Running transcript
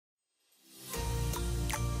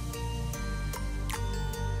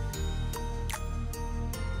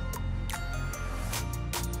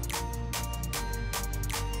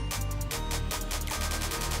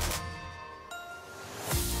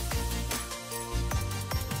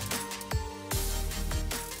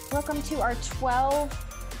Welcome to our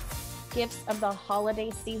 12 gifts of the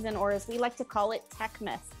holiday season, or as we like to call it,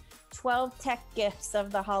 Techmas. 12 tech gifts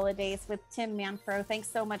of the holidays with Tim Manfro. Thanks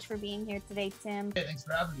so much for being here today, Tim. Hey, thanks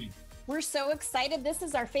for having me. We're so excited. This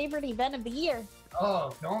is our favorite event of the year.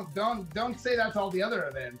 Oh, don't say that to all the other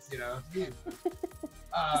events, you know.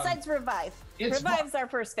 Besides Revive. Revive's our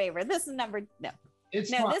first favorite. This is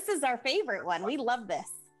this is our favorite one. We love this.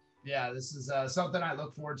 Yeah, this is something I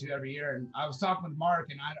look forward to every year. And I was talking with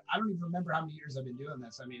Mark, and I don't even remember how many years I've been doing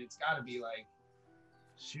this. I mean, it's got to be like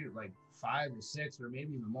 5 or 6 or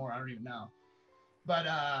maybe even more. I don't even know. But,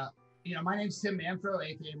 my name's Tim Manfro,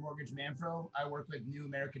 aka Mortgage Manfro. I work with New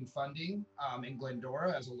American Funding in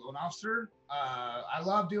Glendora as a loan officer. I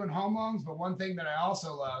love doing home loans, but one thing that I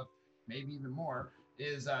also love, maybe even more,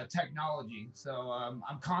 is technology. So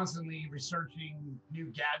I'm constantly researching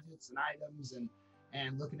new gadgets and items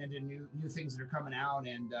and looking into new things that are coming out.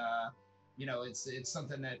 And, it's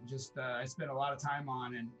something that just I spent a lot of time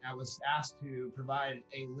on, and I was asked to provide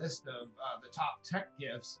a list of the top tech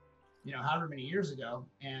gifts, however many years ago,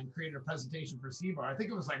 and created a presentation for CVAR. I think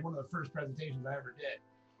it was like one of the first presentations I ever did,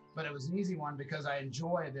 but it was an easy one because I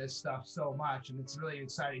enjoy this stuff so much, and it's really an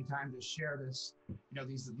exciting time to share this,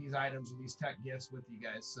 these items and these tech gifts with you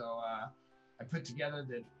guys. So I put together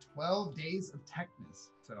the 12 days of Techmas.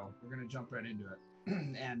 So we're going to jump right into it.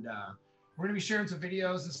 And we're going to be sharing some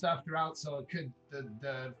videos and stuff throughout. So it could,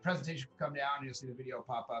 the presentation could come down and you'll see the video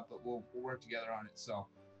pop up, but we'll work together on it. So,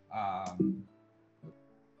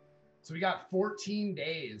 so we got 14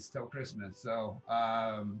 days till Christmas. So,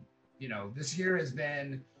 this year has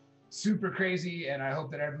been super crazy, and I hope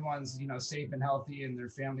that everyone's, safe and healthy and their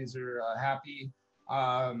families are happy.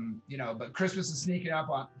 But Christmas is sneaking up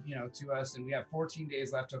on, to us, and we have 14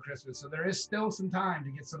 days left till Christmas. So there is still some time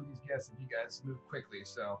to get some of these gifts if you guys move quickly.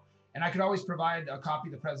 So, and I could always provide a copy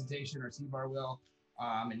of the presentation, or CVAR will.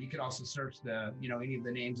 And you could also search any of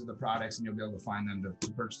the names of the products, and you'll be able to find them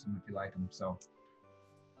to purchase them if you like them. So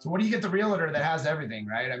what do you get the realtor that has everything,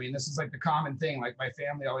 right? I mean, this is like the common thing. Like my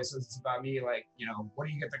family always says it's about me, like, what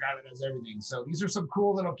do you get the guy that has everything? So these are some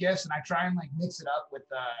cool little gifts, and I try and mix it up with,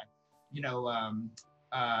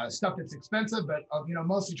 stuff that's expensive, but,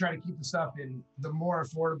 mostly try to keep the stuff in the more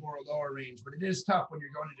affordable or lower range. But it is tough when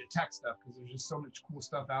you're going into tech stuff because there's just so much cool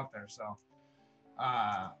stuff out there. So,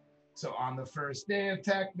 so on the first day of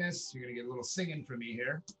Techmas, you're going to get a little singing from me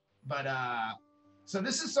here. But, so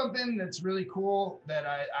this is something that's really cool that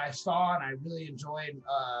I saw and I really enjoyed,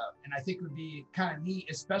 and I think would be kind of neat,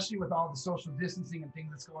 especially with all the social distancing and things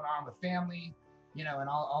that's going on with family, and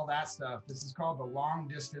all that stuff. This is called the long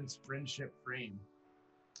distance friendship frame.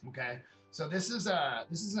 Okay, so this is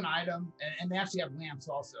an item, and they actually have lamps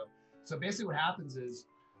also. So basically what happens is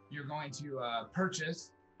you're going to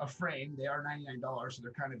purchase a frame. They are $99, so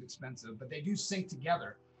they're kind of expensive, but they do sync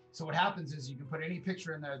together. So what happens is you can put any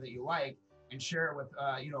picture in there that you like and share it with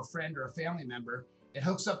a friend or a family member. It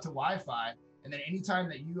hooks up to Wi-Fi, and then anytime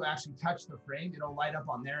that you actually touch the frame, it'll light up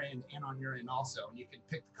on their end and on your end also. And you can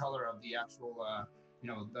pick the color of the actual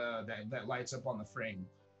that lights up on the frame.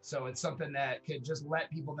 So it's something that could just let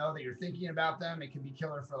people know that you're thinking about them. It can be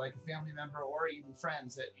killer for like a family member or even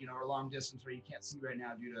friends that are long distance where you can't see right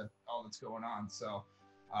now due to all that's going on. So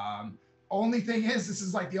only thing is, this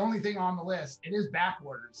is like the only thing on the list. It is back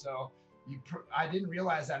ordered. So I didn't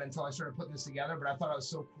realize that until I started putting this together, but I thought it was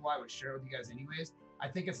so cool I would share with you guys anyways. I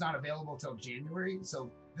think it's not available till January. So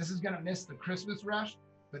this is going to miss the Christmas rush,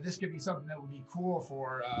 but this could be something that would be cool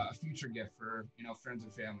for a future gift for, friends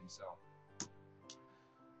and family. So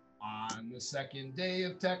on the second day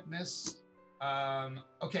of Techmas,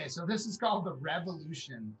 okay, so this is called the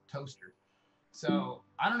Revolution Toaster. So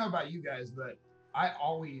I don't know about you guys, but I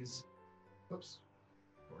always, oops,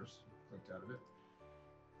 of course, clicked out of it.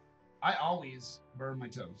 I always burn my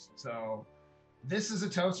toast. So this is a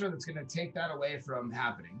toaster that's going to take that away from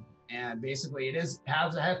happening. And basically it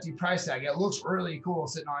has a hefty price tag. It looks really cool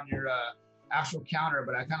sitting on your actual counter,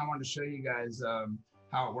 but I kind of wanted to show you guys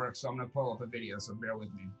how it works. So I'm going to pull up a video, so bear with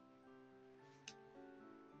me.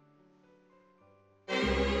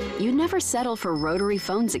 You'd never settle for rotary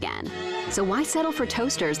phones again. So why settle for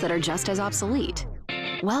toasters that are just as obsolete?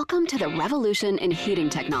 Welcome to the revolution in heating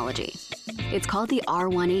technology. It's called the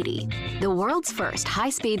R180, the world's first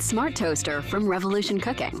high-speed smart toaster from Revolution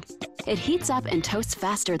Cooking. It heats up and toasts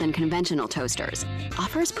faster than conventional toasters,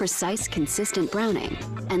 offers precise, consistent browning,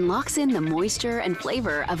 and locks in the moisture and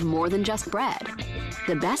flavor of more than just bread.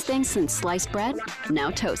 The best thing since sliced bread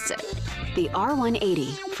now toasts it. The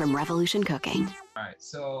R180 from Revolution Cooking. All right,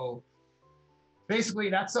 so basically,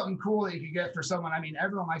 that's something cool that you could get for someone. I mean,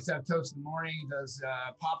 everyone likes to have toast in the morning, does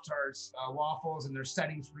Pop-Tarts, waffles, and there's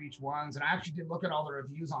settings for each ones. And I actually did look at all the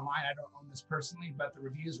reviews online. I don't own this personally, but the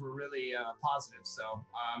reviews were really positive. So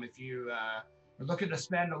if you are looking to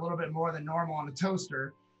spend a little bit more than normal on a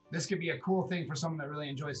toaster, this could be a cool thing for someone that really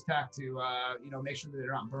enjoys tech to, make sure that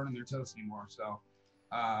they're not burning their toast anymore. So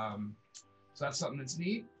that's something that's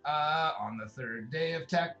neat. On the third day of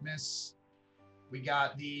Techmas, we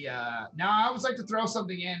got the, now I always like to throw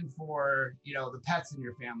something in for, the pets in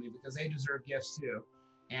your family because they deserve gifts too.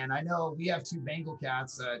 And I know we have 2 Bengal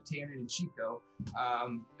cats, Tanner and Chico,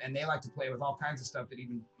 and they like to play with all kinds of stuff that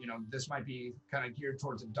even, this might be kind of geared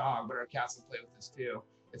towards a dog, but our cats will play with this too.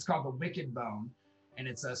 It's called the Wicked Bone, and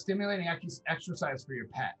it's a stimulating exercise for your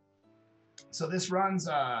pet. So this runs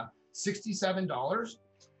 $67.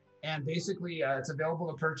 And basically, it's available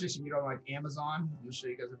to purchase. You can get on like Amazon. I'm gonna show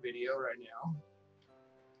you guys a video right now.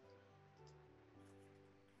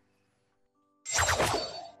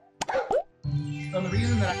 So the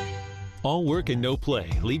reason that all work and no play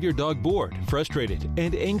leave your dog bored, frustrated,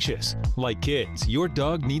 and anxious. Like kids, your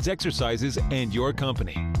dog needs exercises and your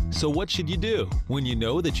company. So what should you do when you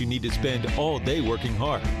know that you need to spend all day working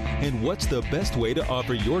hard? And what's the best way to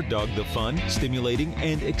offer your dog the fun, stimulating,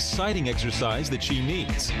 and exciting exercise that she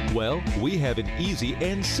needs? Well, we have an easy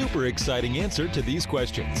and super exciting answer to these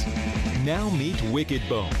questions. Now meet Wicked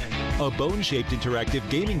Bone, a bone-shaped interactive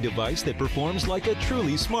gaming device that performs like a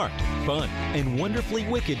truly smart, fun, and wonderfully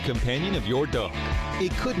wicked companion of your dog.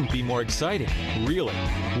 It couldn't be more exciting, really.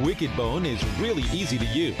 Wicked Bone is really easy to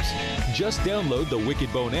use. Just download the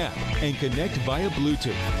Wicked Bone app and connect via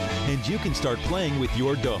Bluetooth, and you can start playing with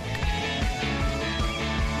your dog.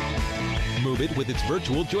 Move it with its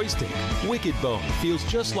virtual joystick. Wicked Bone feels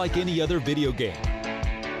just like any other video game.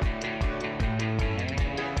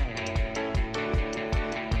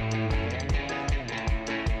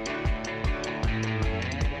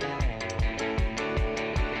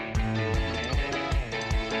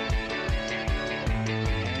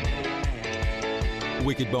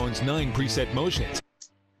 Wicked Bone's 9 preset motions.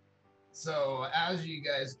 So as you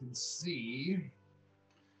guys can see,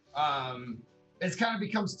 it kind of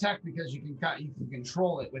becomes tech because you can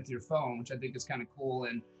control it with your phone, which I think is kind of cool.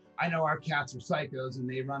 And I know our cats are psychos and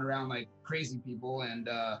they run around like crazy people, and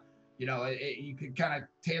you could kind of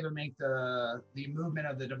tailor make the movement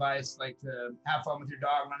of the device, like to have fun with your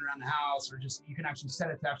dog, run around the house, or just you can actually set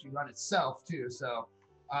it to actually run itself too. So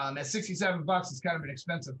at $67, it's kind of an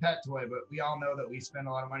expensive pet toy, but we all know that we spend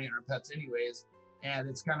a lot of money on our pets anyways, and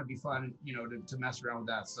it's kind of be fun, to mess around with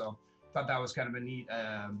that. So I thought that was kind of a neat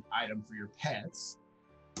item for your pets.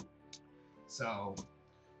 So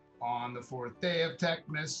on the 4th day of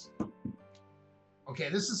Techmas, okay,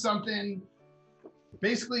 this is something,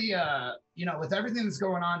 basically, with everything that's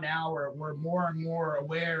going on now, we're more and more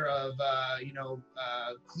aware of,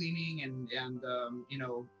 cleaning and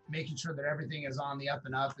making sure that everything is on the up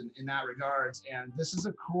and up in that regards. And this is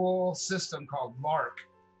a cool system called LARC.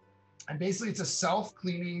 And basically it's a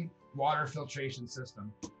self-cleaning water filtration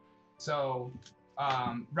system. So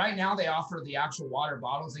right now they offer the actual water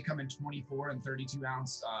bottles. They come in 24 and 32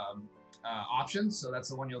 ounce options. So that's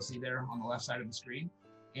the one you'll see there on the left side of the screen.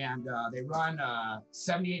 And they run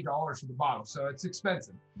 $78 for the bottle. So it's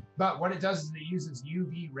expensive. But what it does is it uses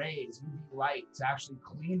UV rays, UV light to actually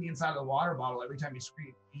clean the inside of the water bottle every time you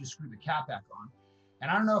screw the cap back on.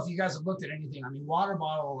 And I don't know if you guys have looked at anything. I mean, water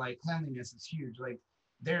bottle like cleanliness is huge. Like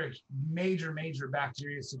there are major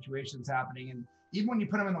bacteria situations happening. And even when you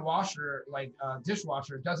put them in the washer, like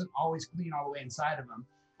dishwasher, it doesn't always clean all the way inside of them.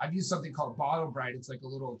 I've used something called Bottle Bright. It's like a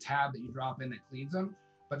little tab that you drop in that cleans them.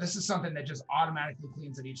 But this is something that just automatically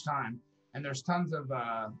cleans it each time. And there's tons of,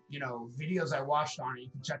 videos I watched on it. You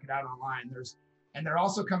can check it out online. And they're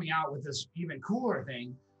also coming out with this even cooler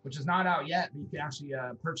thing, which is not out yet, but you can actually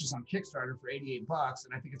purchase on Kickstarter for $88.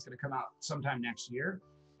 And I think it's going to come out sometime next year.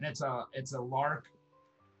 And it's a LARC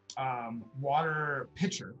water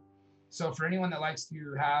pitcher. So for anyone that likes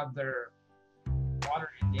to have their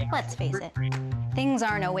water in the Let's face it, things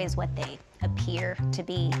aren't always what they appear to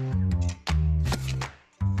be.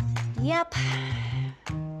 Yep,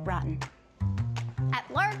 rotten. At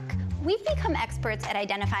LARC, we've become experts at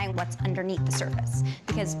identifying what's underneath the surface,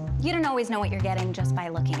 because you don't always know what you're getting just by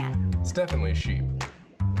looking at it. It's definitely sheep.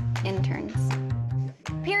 Interns.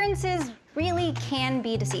 Appearances really can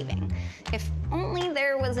be deceiving. If only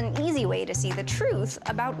there was an easy way to see the truth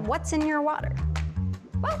about what's in your water.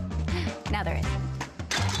 Well, now there is.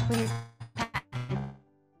 Please.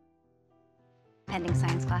 Pending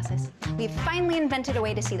science classes. We've finally invented a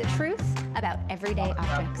way to see the truth about everyday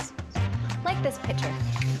objects. Like this picture.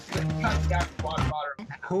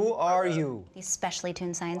 Who are you? These specially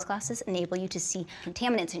tuned science classes enable you to see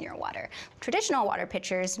contaminants in your water. Traditional water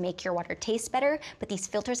pitchers make your water taste better, but these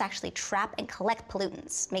filters actually trap and collect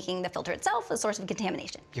pollutants, making the filter itself a source of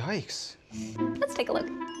contamination. Yikes. Let's take a look.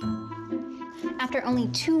 After only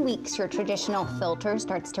 2 weeks, your traditional filter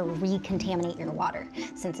starts to recontaminate your water,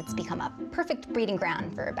 since it's become a perfect breeding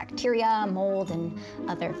ground for bacteria, mold, and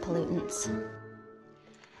other pollutants.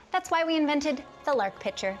 That's why we invented the Lark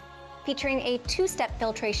Pitcher, featuring a 2-step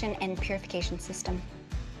filtration and purification system.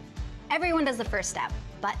 Everyone does the first step,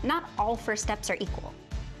 but not all first steps are equal.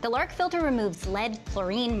 The Lark filter removes lead,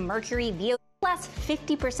 chlorine, mercury, VOC, lasts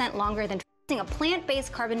 50% longer than a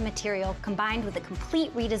plant-based carbon material combined with a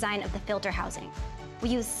complete redesign of the filter housing. We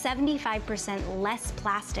use 75% less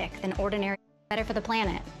plastic than ordinary, better for the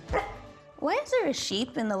planet. Why is there a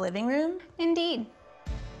sheep in the living room? Indeed.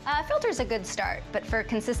 A filter's a good start, but for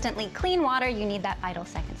consistently clean water, you need that vital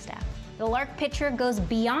second step. The Lark Pitcher goes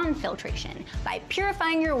beyond filtration by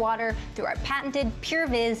purifying your water through our patented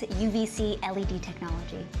PureViz UVC LED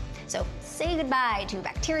technology. So say goodbye to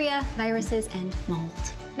bacteria, viruses, and mold.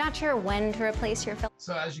 Not sure when to replace your filter?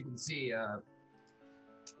 So as you can see,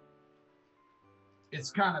 it's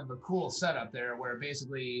kind of a cool setup there where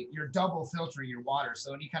basically you're double filtering your water.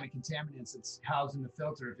 So any kind of contaminants that's housed in the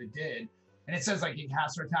filter, if it did, and it says like it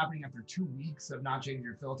starts happening after 2 weeks of not changing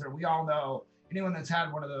your filter. We all know anyone that's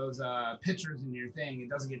had one of those pitchers in your thing, it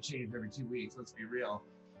doesn't get changed every 2 weeks, let's be real.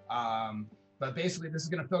 But basically this is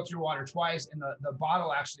gonna filter your water twice, and the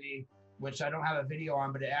bottle actually, which I don't have a video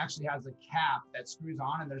on, but it actually has a cap that screws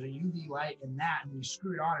on, and there's a UV light in that, and when you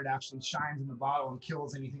screw it on, it actually shines in the bottle and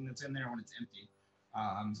kills anything that's in there when it's empty,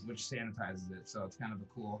 which sanitizes it. So it's kind of a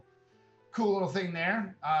cool little thing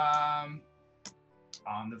there.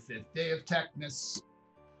 On the 5th day of Techmas,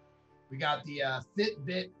 we got the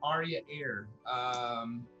Fitbit Aria Air.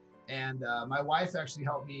 My wife actually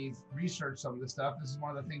helped me research some of this stuff. This is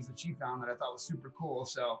one of the things that she found that I thought was super cool.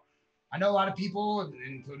 So I know a lot of people,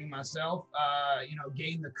 including myself,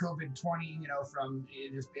 gained the COVID-20, from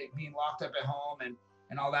just being locked up at home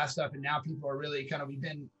and all that stuff. And now people are really we've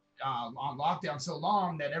been on lockdown so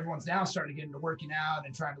long that everyone's now starting to get into working out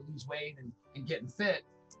and trying to lose weight and getting fit.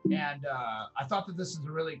 And I thought that this is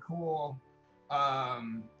a really cool,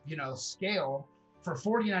 scale. For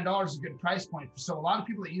 $49 is a good price point. So a lot of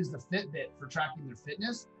people that use the Fitbit for tracking their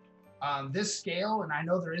fitness, this scale, and I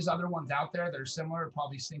know there is other ones out there that are similar,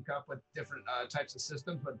 probably sync up with different types of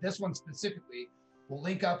systems, but this one specifically will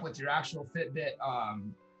link up with your actual Fitbit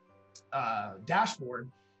dashboard,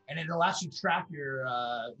 and it'll actually track your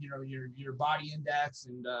body index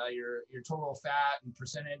and your total fat and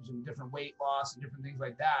percentage and different weight loss and different things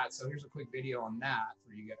like that. So here's a quick video on that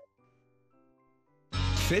for you guys.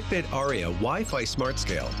 Fitbit Aria Wi-Fi Smart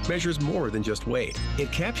Scale measures more than just weight.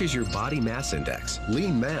 It captures your body mass index,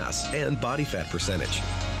 lean mass, and body fat percentage,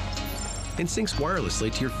 and syncs wirelessly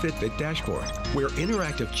to your Fitbit dashboard, where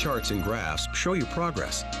interactive charts and graphs show your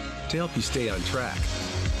progress to help you stay on track.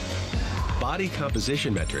 Body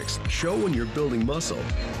composition metrics show when you're building muscle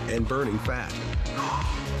and burning fat.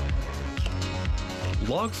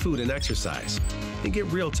 Log food and exercise, and get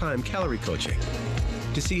real-time calorie coaching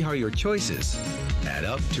to see how your choices add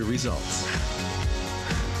up to results.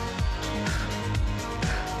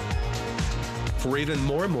 For even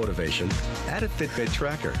more motivation, add a Fitbit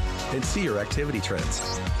tracker and see your activity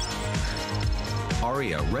trends.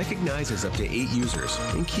 Aria recognizes up to 8 users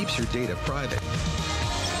and keeps your data private.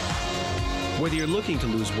 Whether you're looking to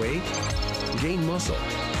lose weight, gain muscle,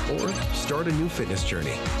 or start a new fitness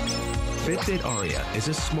journey, Fitbit Aria is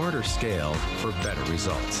a smarter scale for better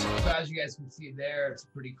results. So as you guys can see there, it's a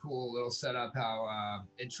pretty cool little setup how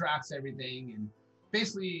it tracks everything and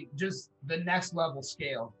basically just the next level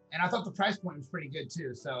scale. And I thought the price point was pretty good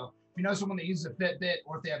too. So if you know someone that uses a Fitbit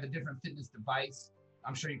or if they have a different fitness device,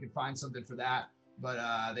 I'm sure you could find something for that.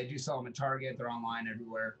 But they do sell them at Target. They're online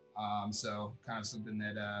everywhere. So kind of something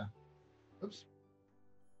that, oops.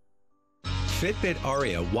 Fitbit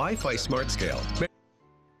Aria Wi-Fi Smart Scale.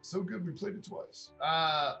 So good, we played it twice.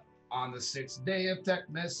 On the 6th day of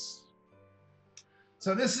Techmas.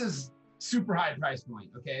 So this is super high price point,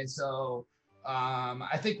 okay? So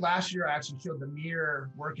I think last year I actually showed the mirror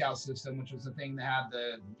workout system, which was the thing that had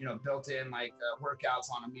the, built-in workouts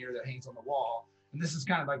on a mirror that hangs on the wall. And this is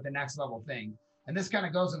kind of like the next level thing. And this kind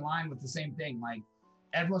of goes in line with the same thing. Like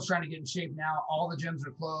everyone's trying to get in shape now. All the gyms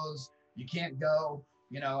are closed. You can't go,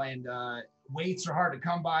 and weights are hard to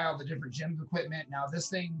come by, all the different gym equipment. Now this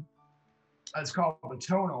thing is called the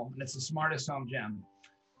Tonal, and it's the smartest home gym.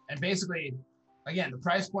 And basically, again, the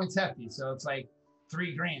price point's hefty. So it's like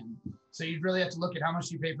 $3,000. So you'd really have to look at how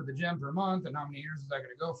much you pay for the gym per month and how many years is that going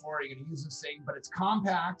to go for. Are you going to use this thing? But it's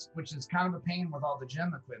compact, which is kind of a pain with all the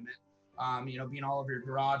gym equipment. You know, being all over your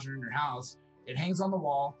garage or in your house. It hangs on the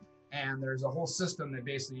wall, and there's a whole system that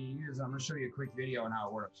basically you use. I'm going to show you a quick video on how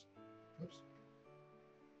it works. Oops.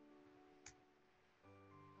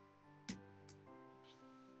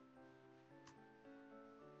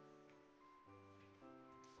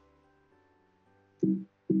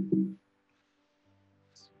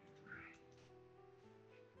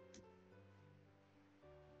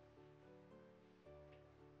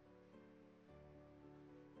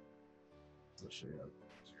 Let's show you.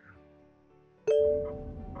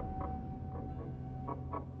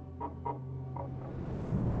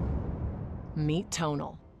 Meet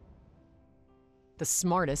Tonal, the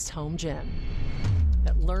smartest home gym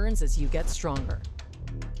that learns as you get stronger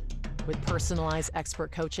with personalized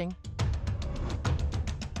expert coaching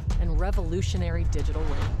and revolutionary digital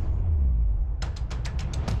link,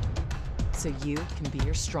 so you can be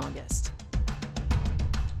your strongest.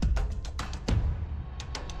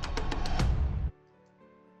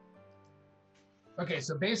 Okay,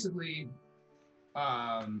 so basically,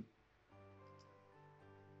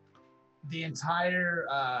 the entire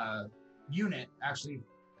unit actually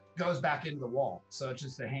goes back into the wall. So it's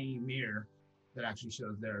just a hanging mirror that actually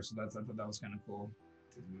shows there. So I thought that was kind of cool.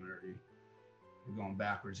 We're going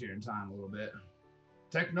backwards here in time a little bit.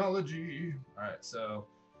 Technology. All right, so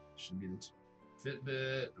should be the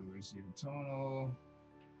Fitbit. And we're gonna see the Tonal.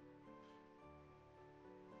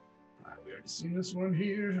 All right, we already seen this one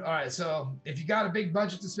here. All right, so if you got a big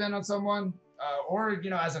budget to spend on someone, or you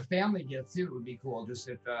know, as a family gift too, it would be cool. Just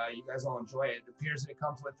if you guys all enjoy it. It appears that it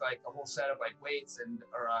comes with like a whole set of like weights and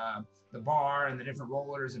the bar and the different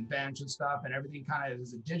rollers and bench and stuff, and everything kind of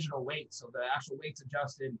is a digital weight. So the actual weight's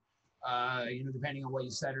adjusted, you know, depending on what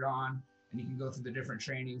you set it on, and you can go through the different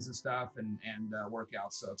trainings and stuff and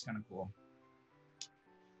workouts. So it's kind of cool.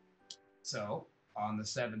 So on the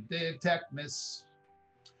 7th day of Techmas.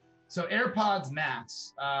 So AirPods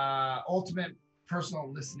Max, ultimate personal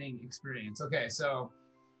listening experience. Okay, so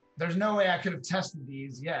there's no way I could have tested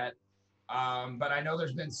these yet, but I know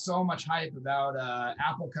there's been so much hype about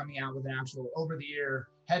Apple coming out with an actual over-the-ear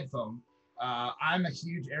headphone. I'm a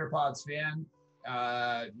huge AirPods fan.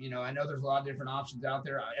 You know, I know there's a lot of different options out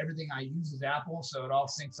there. Everything I use is Apple, so it all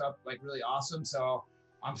syncs up like really awesome. So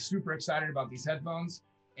I'm super excited about these headphones,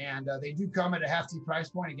 and they do come at a hefty price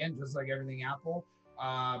point, again, just like everything Apple.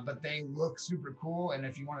 But they look super cool. And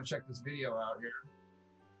if you want to check this video out here.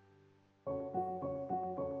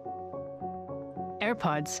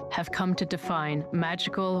 AirPods have come to define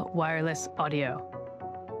magical wireless audio.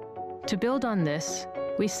 To build on this,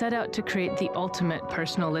 we set out to create the ultimate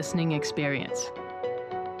personal listening experience.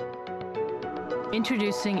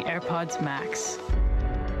 Introducing AirPods Max.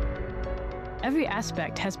 Every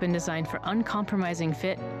aspect has been designed for uncompromising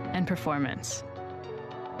fit and performance.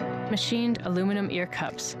 Machined aluminum ear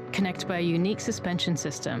cups connect by a unique suspension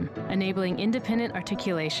system, enabling independent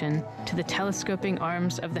articulation to the telescoping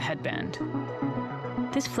arms of the headband.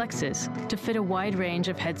 This flexes to fit a wide range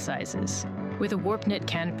of head sizes, with a warp knit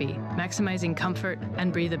canopy maximizing comfort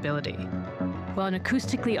and breathability, while an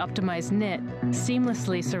acoustically optimized knit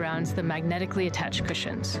seamlessly surrounds the magnetically attached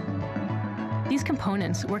cushions. These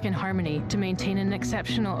components work in harmony to maintain an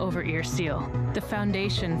exceptional over-ear seal, the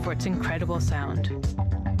foundation for its incredible sound.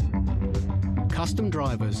 Custom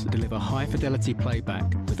drivers deliver high-fidelity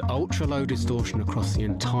playback with ultra-low distortion across the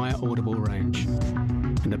entire audible range.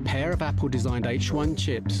 And a pair of Apple-designed H1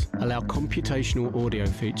 chips allow computational audio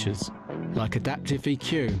features, like adaptive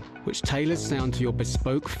EQ, which tailors sound to your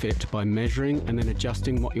bespoke fit by measuring and then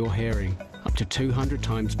adjusting what you're hearing, up to 200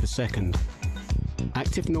 times per second.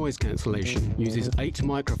 Active noise cancellation uses 8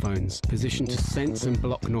 microphones positioned to sense and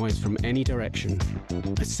block noise from any direction.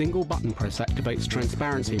 A single button press activates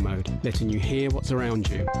transparency mode, letting you hear what's around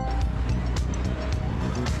you.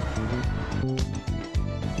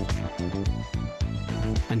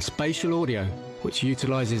 And spatial audio, which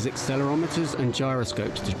utilizes accelerometers and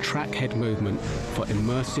gyroscopes to track head movement for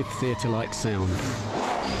immersive theater-like sound.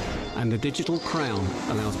 And the digital crown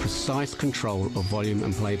allows precise control of volume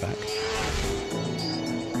and playback.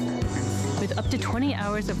 With up to 20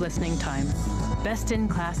 hours of listening time,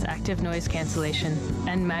 best-in-class active noise cancellation,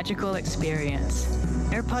 and magical experience,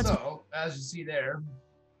 AirPods... So, as you see there,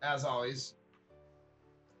 as always,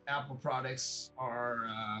 Apple products are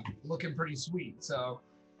looking pretty sweet. So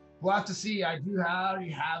we'll have to see. I do already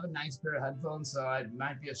have a nice pair of headphones, so it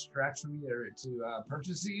might be a stretch for me to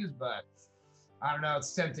purchase these, but I don't know,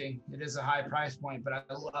 it's tempting. It is a high price point, but I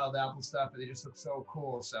love Apple stuff, and they just look so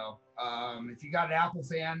cool. So if you got an Apple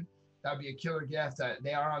fan, That would be a killer gift.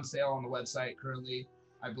 They are on sale on the website currently,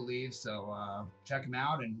 I believe. So check them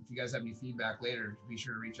out. And if you guys have any feedback later, be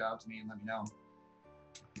sure to reach out to me and let me know.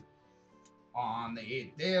 On the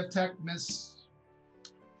 8th day of Techmas.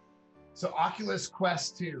 So Oculus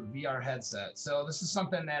Quest 2 VR headset. So this is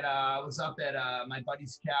something that was up at my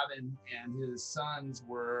buddy's cabin, and his sons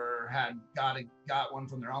got one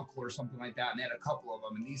from their uncle or something like that, and they had a couple of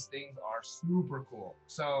them, and these things are super cool.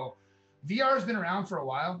 So VR has been around for a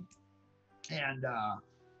while, and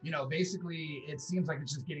basically it seems like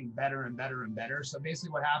it's just getting better and better and better. So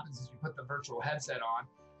basically what happens is you put the virtual headset on,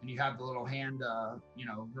 and you have the little hand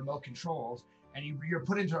remote controls, and you're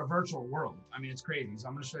put into a virtual world. I mean, it's crazy. So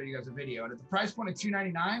I'm going to show you guys a video. And at the price point of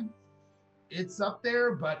 $299, it's up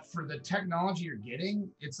there, but for the technology you're getting,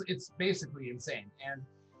 it's basically insane. And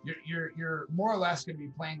you're more or less going to be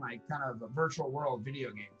playing like kind of a virtual world video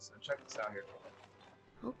games. So check this out here.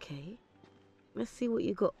 Okay, let's see what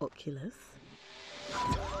you got, Oculus.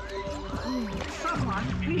 Someone,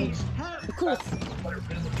 please help. Of course.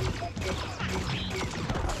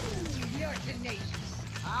 You're tenacious.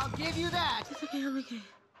 I'll give you that. It's okay, I'm okay.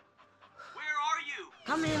 Where are you?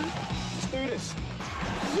 Come in. Let's do this.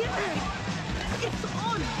 Yeah, it's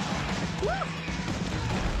on. Woo!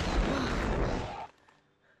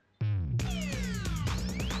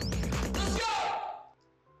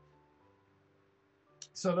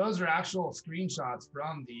 So those are actual screenshots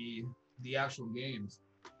from the actual games.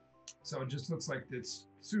 So it just looks like it's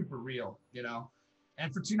super real, you know.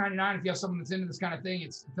 And for $299, if you have someone that's into this kind of thing,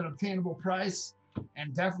 it's an obtainable price,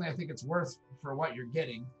 and definitely I think it's worth for what you're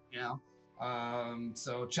getting, you know.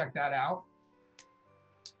 So check that out.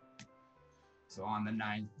 So on the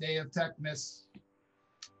 9th day of Techmas,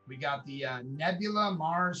 we got the Nebula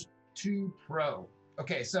Mars 2 Pro.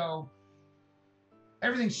 Okay, so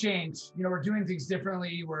everything's changed. You know, we're doing things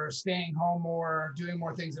differently. We're staying home more, doing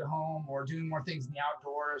more things at home, or doing more things in the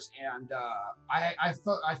outdoors. And I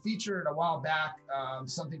featured a while back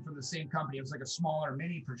something from the same company. It was like a smaller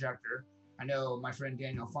mini projector. I know my friend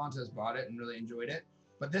Daniel Fontes bought it and really enjoyed it.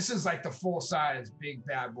 But this is like the full-size, big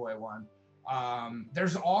bad boy one.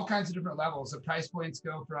 There's all kinds of different levels. The price points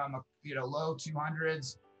go from low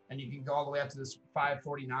 200s, and you can go all the way up to this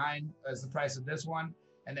 $549 as the price of this one.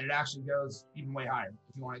 And then it actually goes even way higher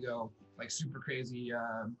if you want to go like super crazy,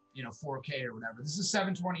 4K or whatever. This is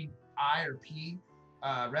 720i or P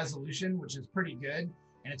resolution, which is pretty good,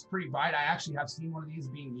 and it's pretty bright. I actually have seen one of these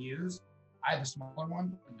being used. I have a smaller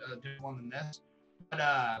one, a different one than this,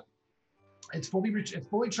 but it's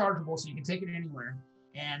fully chargeable, so you can take it anywhere,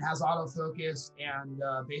 and has autofocus, and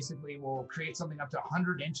basically will create something up to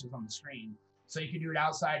 100 inches on the screen. So you can do it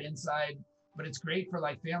outside, inside, but it's great for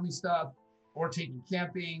like family stuff, or taking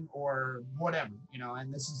camping or whatever,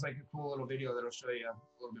 and this is like a cool little video that'll show you a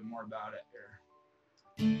little bit more about it here.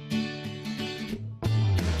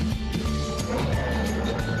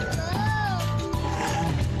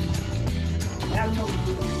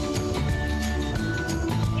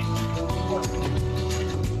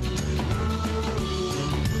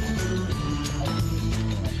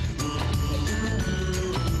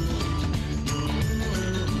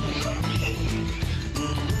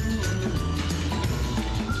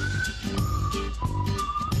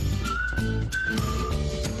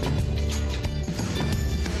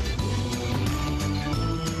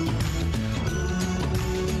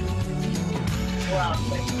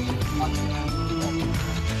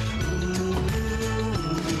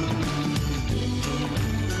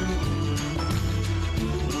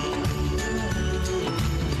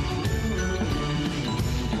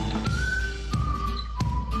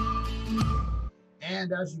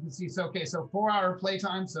 And as you can see, so 4-hour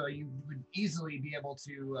playtime, so you would easily be able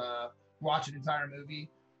to watch an entire movie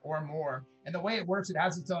or more. And the way it works, it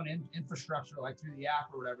has its own infrastructure, like through the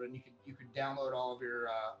app or whatever, and you can download all of your,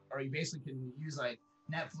 or you basically can use like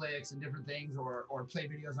Netflix and different things, or play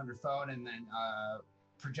videos on your phone and then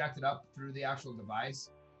project it up through the actual device.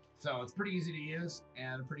 So it's pretty easy to use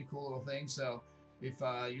and a pretty cool little thing. So if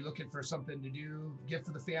you're looking for something to do, gift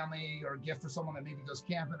for the family, or gift for someone that maybe goes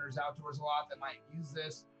camping or is outdoors a lot, that might use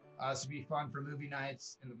this. This would be fun for movie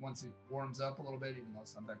nights, and once it warms up a little bit, even though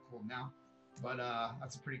it's not that cold now. But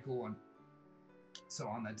that's a pretty cool one. So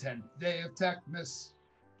on the 10th day of Techmas.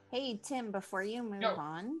 Hey, Tim, before you move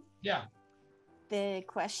on. Yeah. The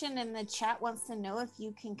question in the chat wants to know if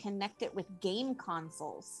you can connect it with game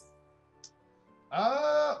consoles.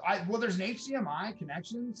 Well, there's an HDMI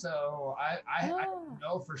connection, so I don't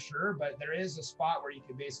know for sure, but there is a spot where you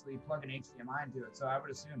could basically plug an HDMI into it. So I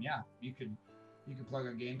would assume, yeah, you could plug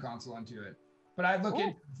a game console into it. But I'd look into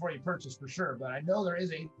it before you purchase for sure. But I know there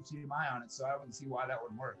is HDMI on it, so I wouldn't see why that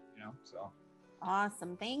wouldn't work. So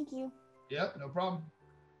Awesome. Thank you. Yep, no problem.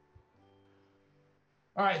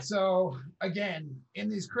 All right, so again, in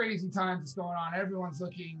these crazy times that's going on, everyone's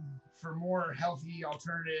looking for more healthy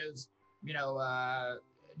alternatives, you know,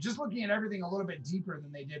 just looking at everything a little bit deeper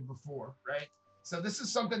than they did before, right? So this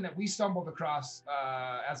is something that we stumbled across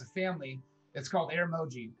as a family. It's called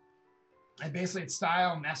Airmoji. And basically it's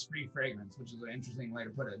style mess-free fragrance, which is an interesting way to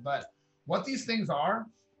put it. But what these things are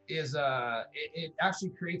is it actually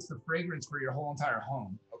creates the fragrance for your whole entire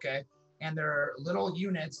home, okay? And they're little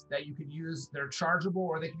units that you can use. They're chargeable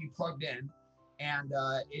or they can be plugged in. And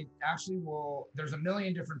it actually will, there's a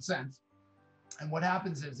million different scents. And what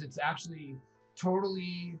happens is it's actually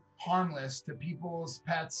totally harmless to people's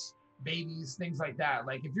pets, babies, things like that.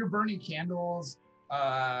 Like if you're burning candles,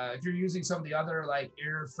 if you're using some of the other like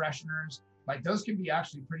air fresheners, like those can be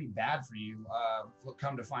actually pretty bad for you,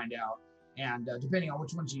 come to find out. And depending on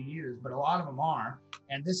which ones you use, but a lot of them are.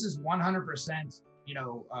 And this is 100%, you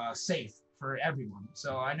know, safe for everyone.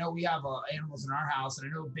 So I know we have animals in our house, and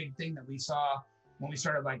I know a big thing that we saw when we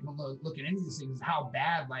started like looking into these things is how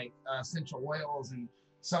bad like essential oils and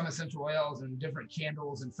some essential oils and different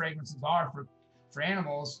candles and fragrances are for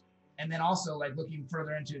animals. And then also like looking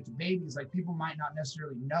further into it to babies, like people might not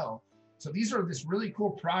necessarily know. So these are this really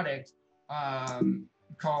cool product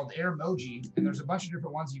called Airmoji, and there's a bunch of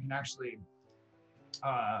different ones you can actually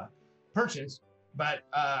purchase. But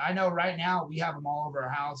I know right now we have them all over our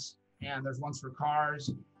house, and there's ones for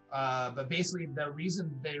cars. But basically the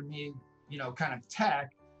reason they're made, you know, kind of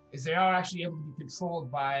tech is they are actually able to be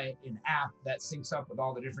controlled by an app that syncs up with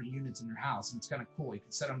all the different units in your house. And it's kind of cool. You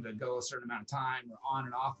can set them to go a certain amount of time or on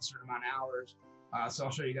and off a certain amount of hours. So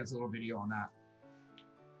I'll show you guys a little video on that.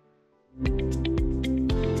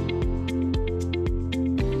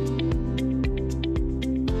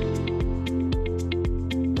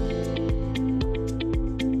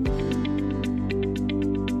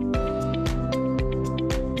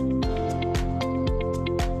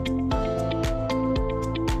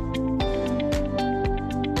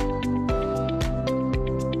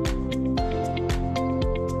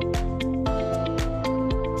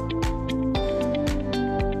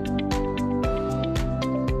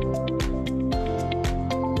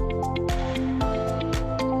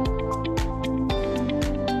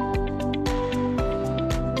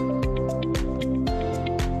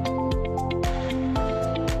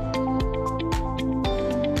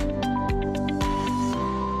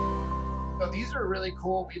 Really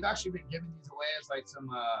cool. We've actually been giving these away as like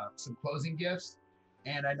some closing gifts,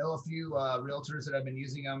 and I know a few realtors that have been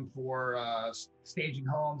using them for staging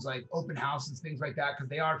homes, like open houses, things like that, because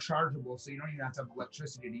they are chargeable, so you don't even have to have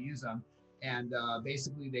electricity to use them. And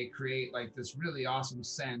basically they create like this really awesome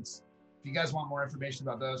scent. If you guys want more information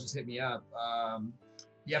about those, just hit me up.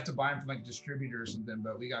 You have to buy them from like a distributor or something,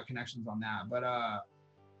 but we got connections on that. But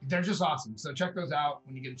they're just awesome, so check those out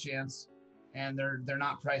when you get a chance. And they're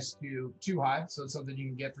not priced too high, so it's something you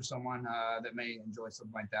can get for someone that may enjoy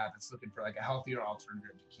something like that, that's looking for like a healthier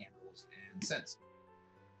alternative to candles and scents.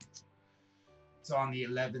 So on the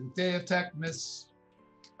 11th day of Techmas.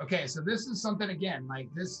 Okay, so this is something again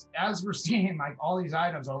like this, as we're seeing like all these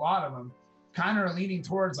items, a lot of them kind of are leaning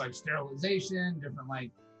towards like sterilization, different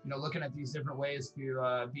like, you know, looking at these different ways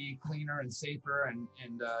to be cleaner and safer and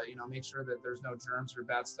you know, make sure that there's no germs or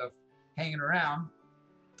bad stuff hanging around.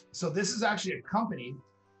 So this is actually a company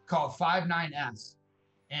called 59S,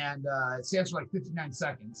 and it stands for like 59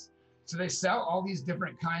 seconds. So they sell all these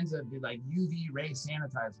different kinds of like UV ray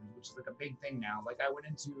sanitizers, which is like a big thing now. Like I went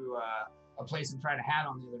into a place and tried a hat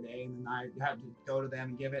on the other day, and then I had to go to them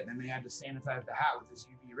and give it, and then they had to sanitize the hat with this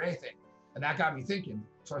UV ray thing. And that got me thinking.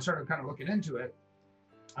 So I started kind of looking into it.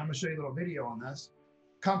 I'm gonna show you a little video on this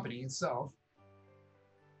company itself.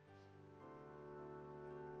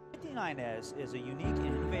 59S is a unique and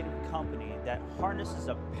innovative company that harnesses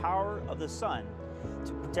the power of the sun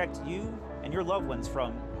to protect you and your loved ones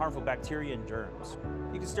from harmful bacteria and germs.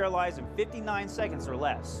 You can sterilize in 59 seconds or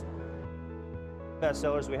less. Best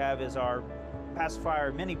sellers we have is our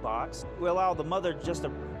pacifier mini box. We allow the mother just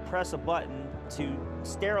to press a button to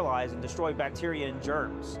sterilize and destroy bacteria and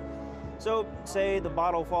germs. So say the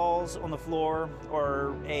bottle falls on the floor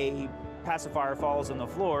or a pacifier falls on the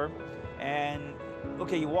floor, and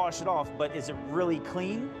okay, you wash it off, but is it really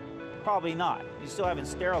clean? Probably not. You still haven't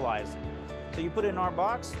sterilized it. So you put it in our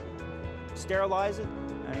box, sterilize it,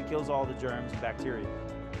 and it kills all the germs and bacteria.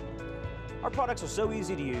 Our products are so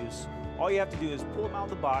easy to use. All you have to do is pull them out of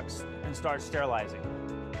the box and start sterilizing.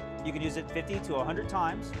 You can use it 50 to 100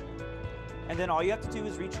 times, and then all you have to do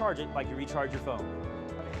is recharge it like you recharge your phone.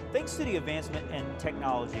 Thanks to the advancement in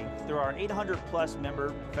technology through our 800+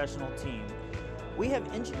 member professional team, we have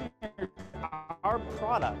engineered our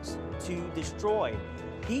products to destroy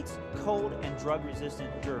heat, cold, and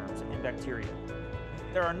drug-resistant germs and bacteria.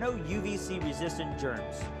 There are no UVC-resistant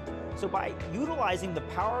germs. So by utilizing the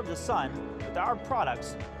power of the sun with our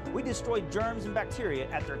products, we destroy germs and bacteria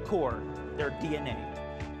at their core, their DNA.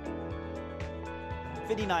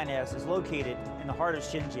 59S is located in the heart of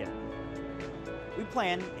Shenzhen. We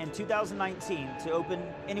plan in 2019 to open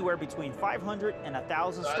anywhere between 500 and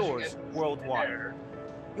 1,000 stores worldwide.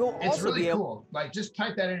 You'll It's also really be able cool. Like, just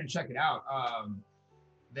type that in and check it out.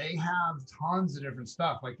 They have tons of different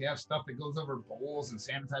stuff. Like, they have stuff that goes over bowls and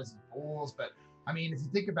sanitizes bowls. But I mean, if you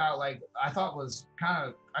think about, like, I thought was kind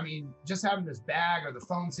of, I mean, just having this bag or the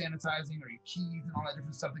phone sanitizing or your keys and all that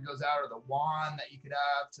different stuff that goes out, or the wand that you could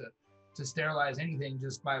have to sterilize anything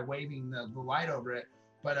just by waving the light over it.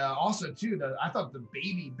 But also too, I thought the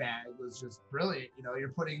baby bag was just brilliant. You know,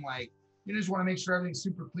 you're putting, like, you just want to make sure everything's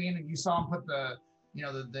super clean. And you saw them put the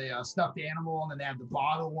stuffed animal, and then they have the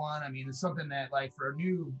bottle one. I mean, it's something that, like, for a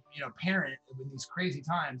new, parent in these crazy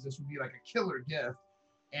times, this would be like a killer gift.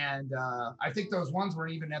 And I think those ones were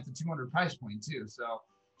even at the 200 price point too. So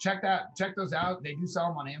check those out. They do sell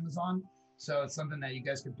them on Amazon. So it's something that you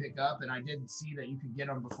guys can pick up. And I did see that you could get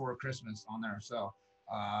them before Christmas on there. So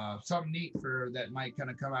something neat that might kind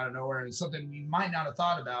of come out of nowhere, and something you might not have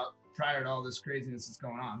thought about prior to all this craziness that's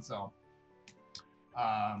going on. So,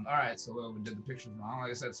 all right. So we did the pictures wrong.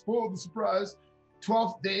 Like I said, spoiled the surprise.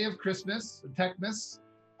 12th day of Christmas, Techmas,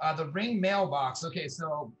 the Ring mailbox. Okay.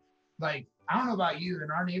 So, like, I don't know about you,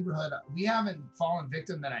 in our neighborhood, we haven't fallen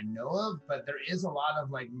victim that I know of, but there is a lot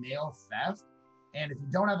of, like, mail theft. And if you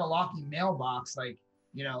don't have a locking mailbox, like,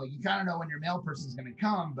 you kind of know when your mail person is going to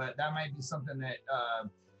come, but that might be something that,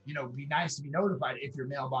 be nice to be notified if your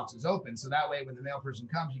mailbox is open. So that way, when the mail person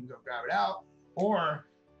comes, you can go grab it out. Or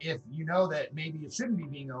if you know that maybe it shouldn't be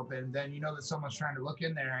being open, then you know that someone's trying to look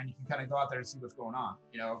in there, and you can kind of go out there and see what's going on.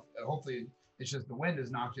 Hopefully it's just the wind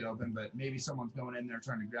has knocked it open, but maybe someone's going in there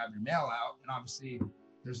trying to grab your mail out. And obviously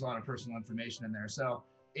there's a lot of personal information in there. So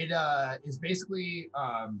it is basically,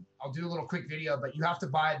 I'll do a little quick video, but you have to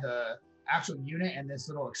buy the actual unit and this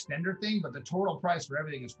little extender thing, but the total price for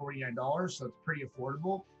everything is $49. So it's pretty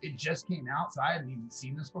affordable. It just came out, so I hadn't even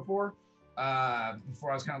seen this before I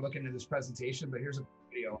was kind of looking into this presentation, but here's a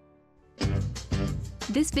video.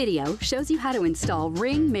 This video shows you how to install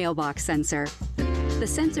Ring mailbox sensor. The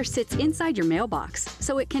sensor sits inside your mailbox,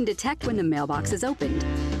 so it can detect when the mailbox is opened.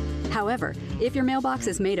 However, if your mailbox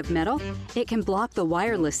is made of metal, it can block the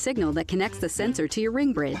wireless signal that connects the sensor to your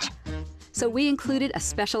Ring bridge. So we included a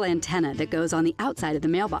special antenna that goes on the outside of the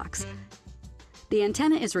mailbox. The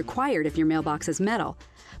antenna is required if your mailbox is metal,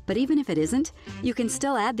 but even if it isn't, you can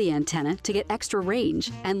still add the antenna to get extra range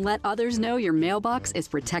and let others know your mailbox is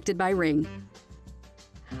protected by Ring.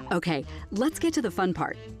 Okay, let's get to the fun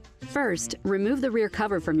part. First, remove the rear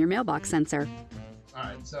cover from your mailbox sensor. All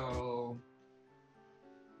right, so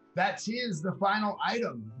that is the final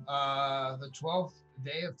item, the 12th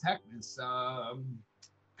day of Techmas.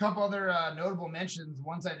 Couple other notable mentions.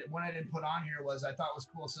 One I didn't put on here was I thought was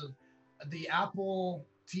cool. So the Apple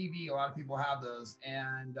TV, a lot of people have those,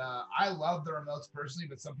 and I love the remotes personally,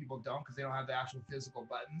 but some people don't because they don't have the actual physical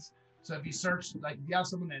buttons. So if you search, like, if you have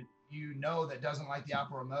someone that that doesn't like the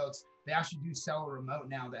Apple remotes, they actually do sell a remote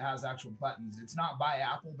now that has actual buttons. It's not by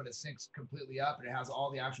Apple, but it syncs completely up and it has all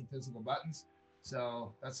the actual physical buttons.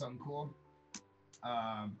 So that's something cool.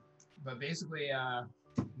 But basically,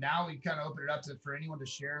 now we kind of open it up for anyone to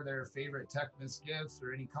share their favorite Techmas gifts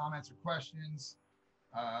or any comments or questions.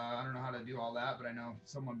 I don't know how to do all that, but I know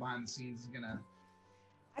someone behind the scenes is gonna.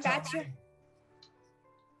 I got you.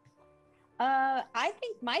 I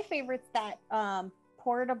think my favorite's that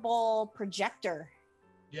portable projector.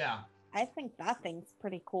 Yeah. I think that thing's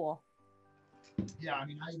pretty cool. Yeah, I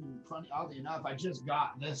mean, oddly enough, I just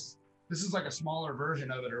got this. This is like a smaller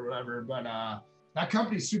version of it or whatever, but that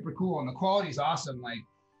company's super cool and the quality's awesome. Like,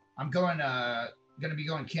 I'm going to be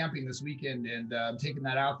going camping this weekend, and I'm taking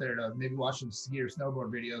that out there to maybe watch some ski or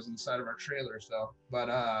snowboard videos on the side of our trailer. So, but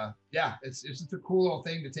yeah, it's just a cool little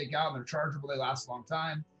thing to take out, and they're chargeable. They last a long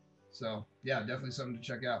time. So yeah, definitely something to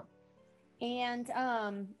check out. And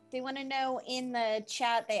they want to know in the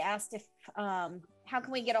chat, they asked if how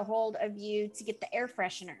can we get a hold of you to get the air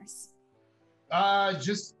fresheners? I'll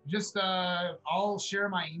share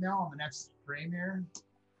my email on the next frame here.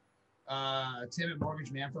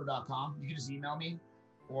 Tim@mortgagemanfro.com. You can just email me,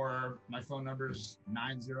 or my phone number is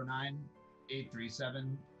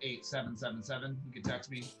 909-837-8777. You can text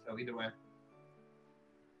me, so either way.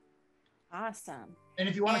 Awesome. And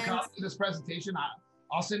if you want to copy this presentation,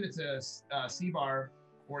 I'll send it to CVAR,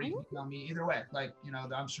 or you can email me. Either way, like,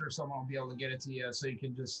 I'm sure someone will be able to get it to you, so you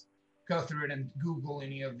can just, go through it and Google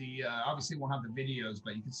any of the, obviously won't have the videos,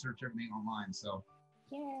 but you can search everything online. So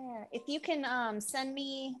yeah, if you can send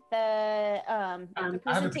me the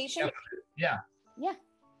presentation. Yeah.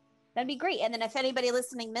 That'd be great. And then if anybody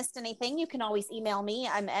listening missed anything, you can always email me.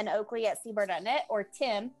 I'm noakley@cvar.net, or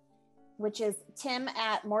Tim, which is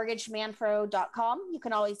tim@mortgagemanfro.com. You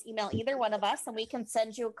can always email either one of us and we can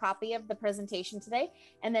send you a copy of the presentation today.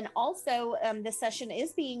 And then also this session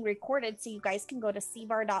is being recorded, so you guys can go to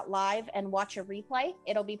cvar.live and watch a replay.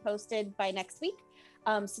 It'll be posted by next week.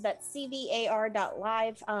 So that's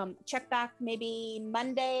cvar.live. Check back maybe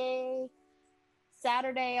Monday,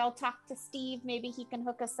 Saturday. I'll talk to Steve. Maybe he can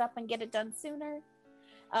hook us up and get it done sooner.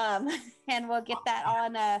 And we'll get that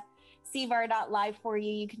on CVAR.live for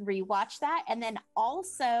you. You can rewatch that. And then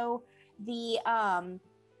also you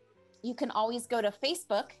can always go to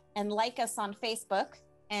Facebook and like us on Facebook.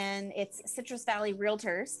 And it's Citrus Valley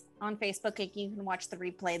Realtors on Facebook. And you can watch the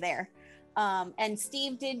replay there. And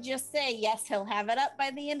Steve did just say, yes, he'll have it up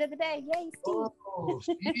by the end of the day. Yay, Steve. Oh,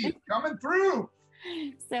 Steve, coming through.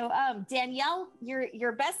 So Danielle,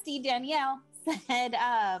 your bestie Danielle said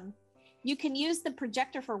you can use the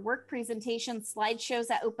projector for work presentations,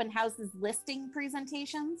 slideshows at open houses, listing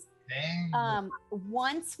presentations. Dang.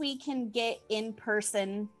 Once we can get in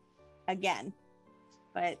person again.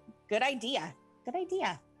 But good idea. Good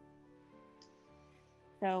idea.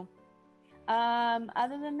 So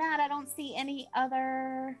other than that, I don't see any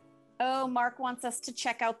other. Oh, Mark wants us to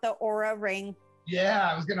check out the Aura ring.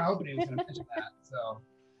 Yeah, I was gonna hope he was gonna mention that. So,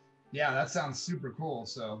 yeah, that sounds super cool.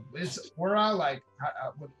 So it's Aura, like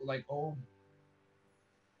old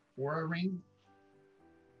Aura ring.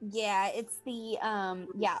 Yeah, it's the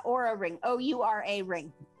Aura ring. OURA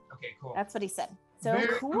ring. Okay, cool. That's what he said. So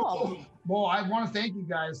Very cool. Well, I want to thank you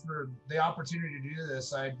guys for the opportunity to do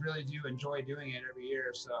this. I really do enjoy doing it every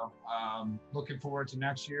year. So, looking forward to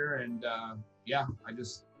next year. And yeah, I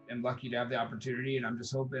just am lucky to have the opportunity, and I'm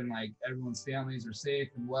just hoping like everyone's families are safe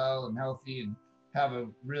and well and healthy and have a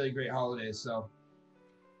really great holiday. So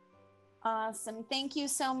awesome. Thank you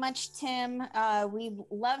so much, Tim. We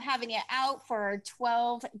love having you out for our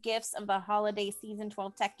 12 gifts of the holiday season,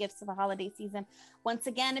 12 tech gifts of the holiday season. Once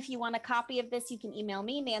again, if you want a copy of this, you can email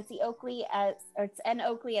me, Nancy Oakley it's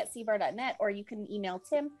noakley@cvar.net, or you can email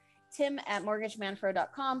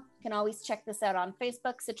tim@mortgagemanfro.com. You can always check this out on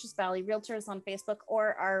Facebook, Citrus Valley Realtors on Facebook,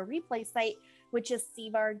 or our replay site, which is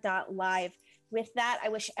cvar.live. With that, I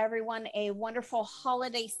wish everyone a wonderful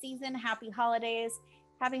holiday season. Happy holidays.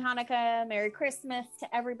 Happy Hanukkah. Merry Christmas to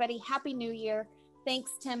everybody. Happy New Year.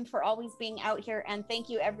 Thanks, Tim, for always being out here. And thank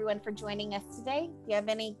you, everyone, for joining us today. If you have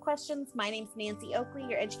any questions, my name's Nancy Oakley,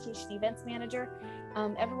 your Education Events Manager.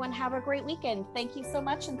 Everyone have a great weekend. Thank you so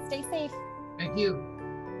much and stay safe. thank you.